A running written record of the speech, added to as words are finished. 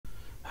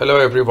Hello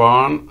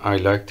everyone,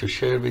 I'd like to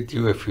share with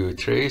you a few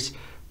trades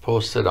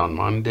posted on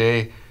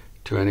Monday,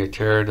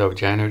 23rd of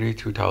January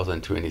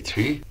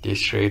 2023. This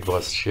trade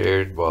was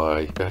shared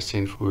by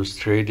Yasin, who's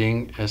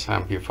trading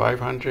S&P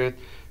 500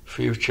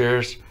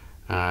 futures,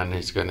 and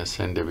he's going to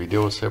send a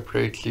video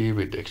separately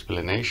with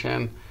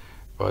explanation.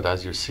 But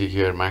as you see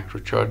here, macro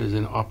chart is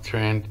in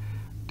uptrend,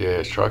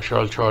 the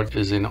structural chart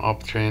is in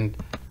uptrend,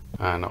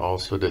 and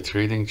also the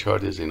trading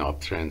chart is in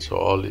uptrend. So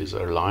all is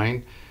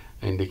aligned,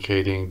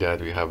 indicating that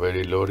we have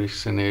very low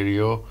risk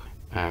scenario,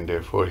 and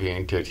therefore he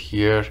entered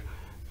here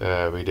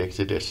with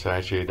exit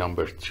strategy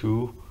number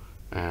 2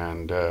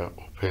 and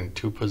opened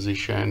 2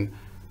 position,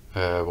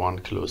 one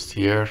closed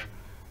here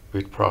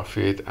with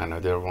profit,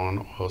 another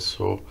one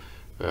also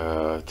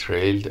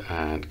trailed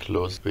and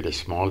closed with a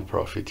small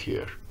profit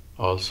here.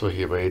 Also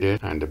he waited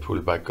and the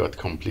pullback got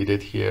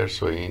completed here,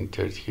 so he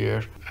entered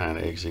here and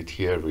exit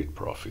here with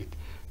profit.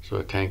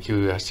 So thank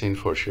you Yasin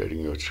for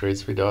sharing your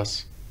trades with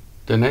us.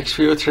 The next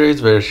few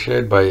trades were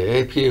shared by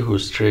AP,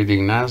 who's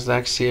trading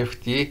Nasdaq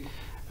CFD,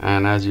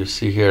 and as you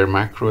see here,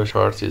 macro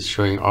chart is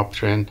showing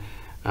uptrend,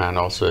 and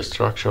also a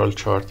structural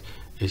chart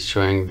is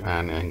showing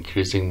an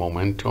increasing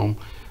momentum,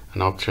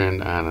 an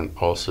uptrend, and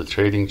also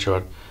trading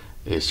chart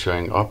is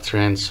showing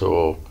uptrend.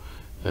 So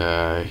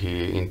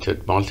he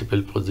entered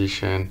multiple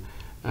position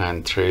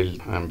and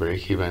trailed and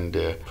break even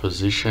the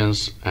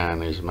positions,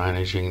 and is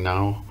managing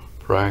now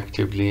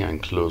proactively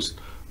and closed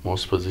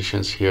most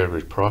positions here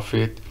with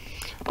profit.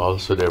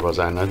 Also there was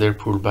another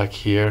pullback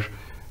here.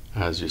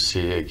 As you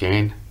see,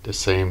 again the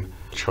same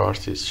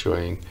chart is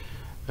showing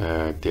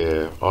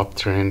the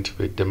uptrend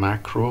with the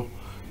macro,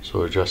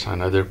 so just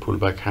another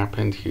pullback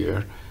happened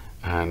here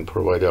and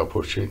provided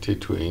opportunity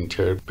to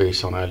enter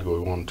based on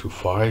algo 1 to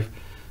 5,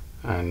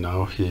 and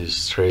now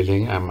he's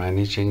trailing and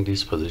managing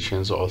these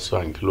positions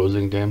also and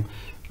closing them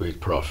with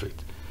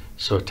profit.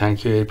 So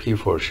thank you AP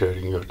for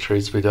sharing your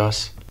trades with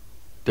us.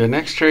 The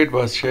next trade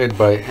was shared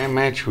by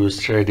MH, who's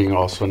trading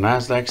also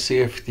Nasdaq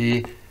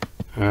CFD.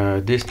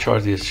 This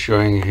chart is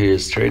showing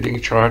his trading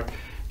chart.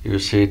 You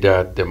see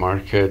that the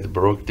market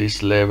broke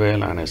this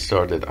level and it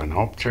started an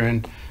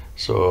uptrend.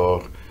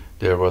 So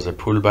there was a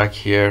pullback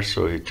here,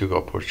 so he took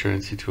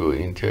opportunity to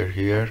enter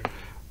here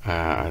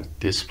at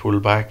this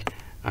pullback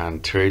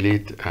and trail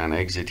it and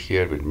exit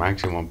here with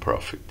maximum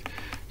profit.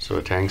 So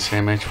thanks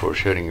MH for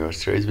sharing your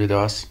trades with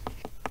us.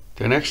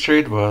 The next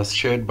trade was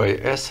shared by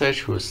SH,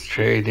 who's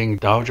trading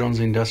Dow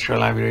Jones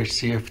Industrial Average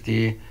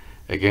CFD.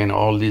 Again,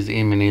 all these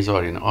E-minis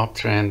are in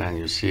uptrend, and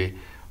you see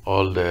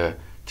all the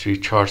 3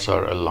 charts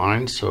are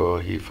aligned. So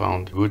he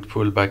found good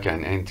pullback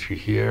and entry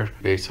here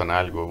based on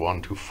algo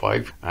 1 to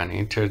 5 and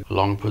entered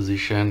long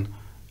position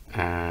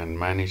and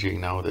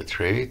managing now the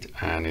trade,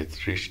 and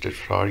it reached the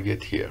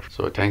target here.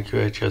 So thank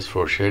you HS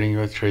for sharing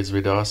your trades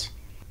with us.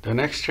 The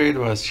next trade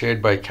was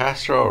shared by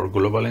Castro, our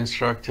global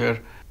instructor,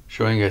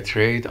 showing a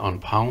trade on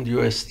pound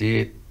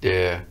USD.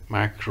 The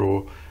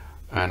macro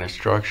and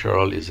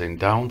structural is in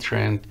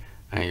downtrend,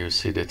 and you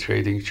see the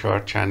trading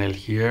chart channel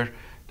here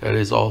that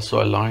is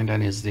also aligned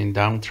and is in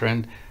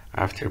downtrend.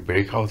 After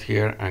breakout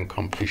here and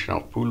completion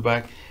of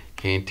pullback,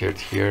 he entered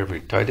here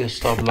with tight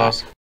stop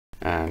loss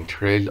and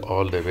trailed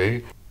all the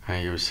way,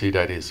 and you see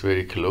that is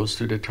very close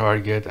to the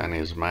target and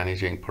is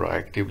managing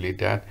proactively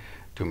that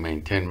to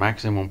maintain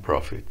maximum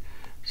profit.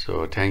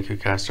 So thank you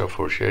Castro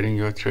for sharing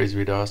your trades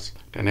with us.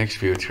 The next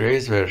few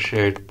trades were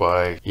shared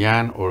by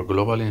Yan, our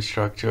global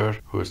instructor,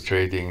 who's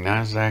trading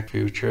Nasdaq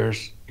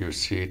futures. You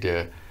see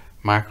the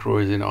macro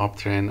is in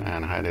uptrend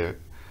and had a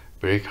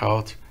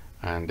breakout,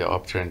 and the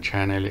uptrend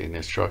channel in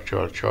the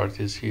structural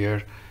chart is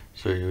here.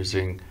 So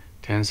using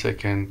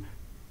 10-second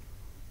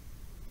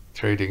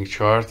trading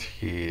chart,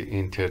 he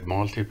entered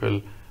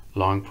multiple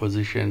long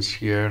positions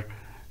here,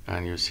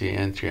 and you see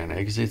entry and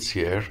exits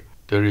here.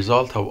 The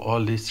result of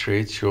all these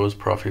trades shows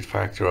profit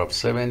factor of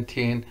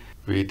 17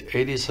 with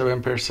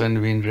 87%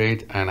 win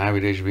rate and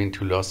average win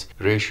to loss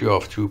ratio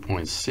of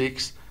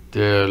 2.6.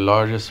 The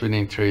largest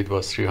winning trade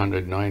was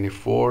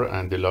 $394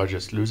 and the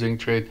largest losing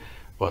trade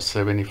was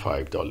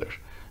 $75.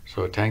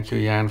 So thank you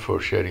Yan for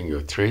sharing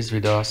your trades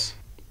with us.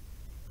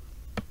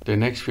 The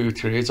next few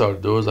trades are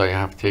those I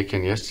have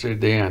taken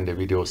yesterday and the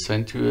video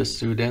sent to your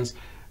students,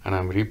 and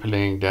I'm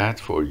replaying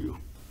that for you.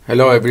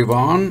 Hello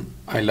everyone,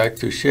 I'd like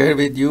to share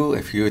with you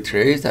a few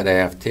trades that I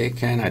have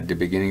taken at the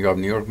beginning of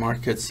New York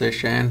market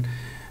session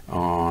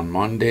on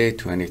Monday,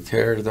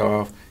 23rd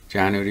of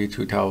January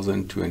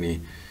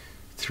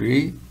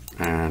 2023.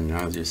 And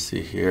as you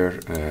see here,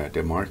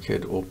 the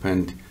market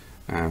opened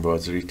and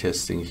was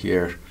retesting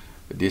here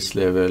this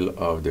level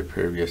of the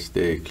previous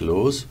day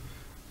close,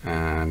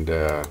 and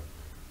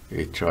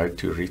it tried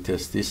to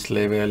retest this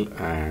level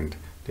and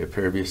the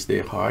previous day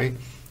high,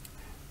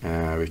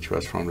 which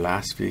was from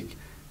last week.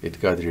 It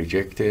got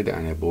rejected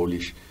and a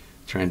bullish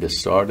trend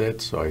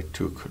started, so I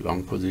took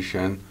long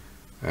position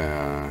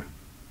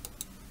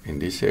in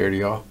this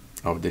area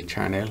of the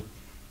channel,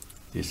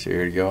 this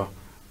area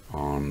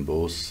on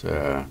both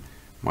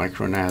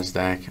micro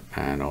Nasdaq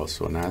and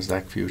also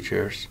Nasdaq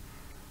futures,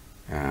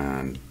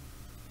 and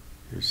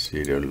You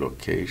see the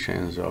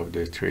locations of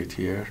the trade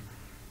here,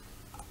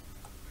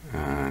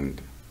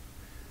 and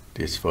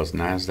this was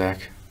Nasdaq,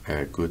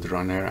 a good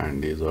runner,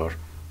 and these are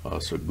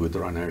also good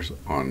runners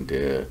on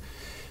the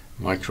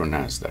micro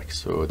Nasdaq.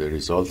 So the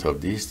result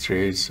of these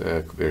trades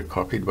were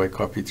copied by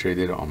copy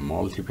traded on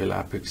multiple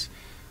Apex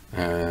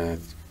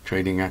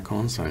trading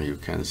accounts, and you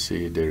can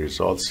see the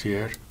results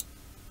here,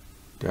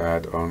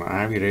 that on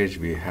average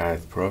we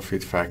had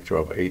profit factor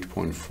of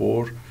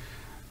 8.4,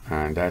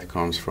 and that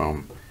comes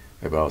from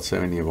about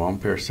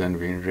 71%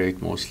 win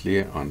rate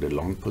mostly on the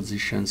long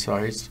position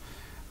size,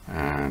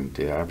 and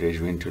the average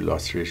win to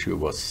loss ratio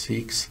was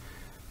 6,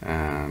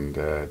 and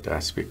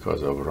that's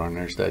because of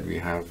runners that we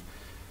have.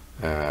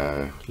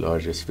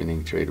 Largest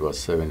winning trade was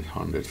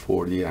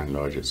 $740, and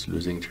largest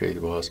losing trade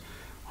was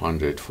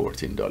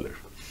 $114.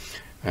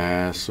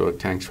 So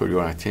thanks for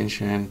your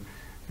attention,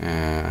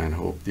 and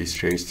hope this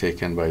trade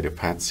taken by the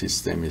PAAT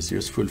system is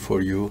useful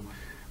for you,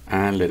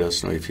 and let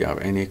us know if you have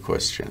any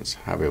questions.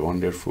 Have a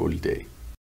wonderful day.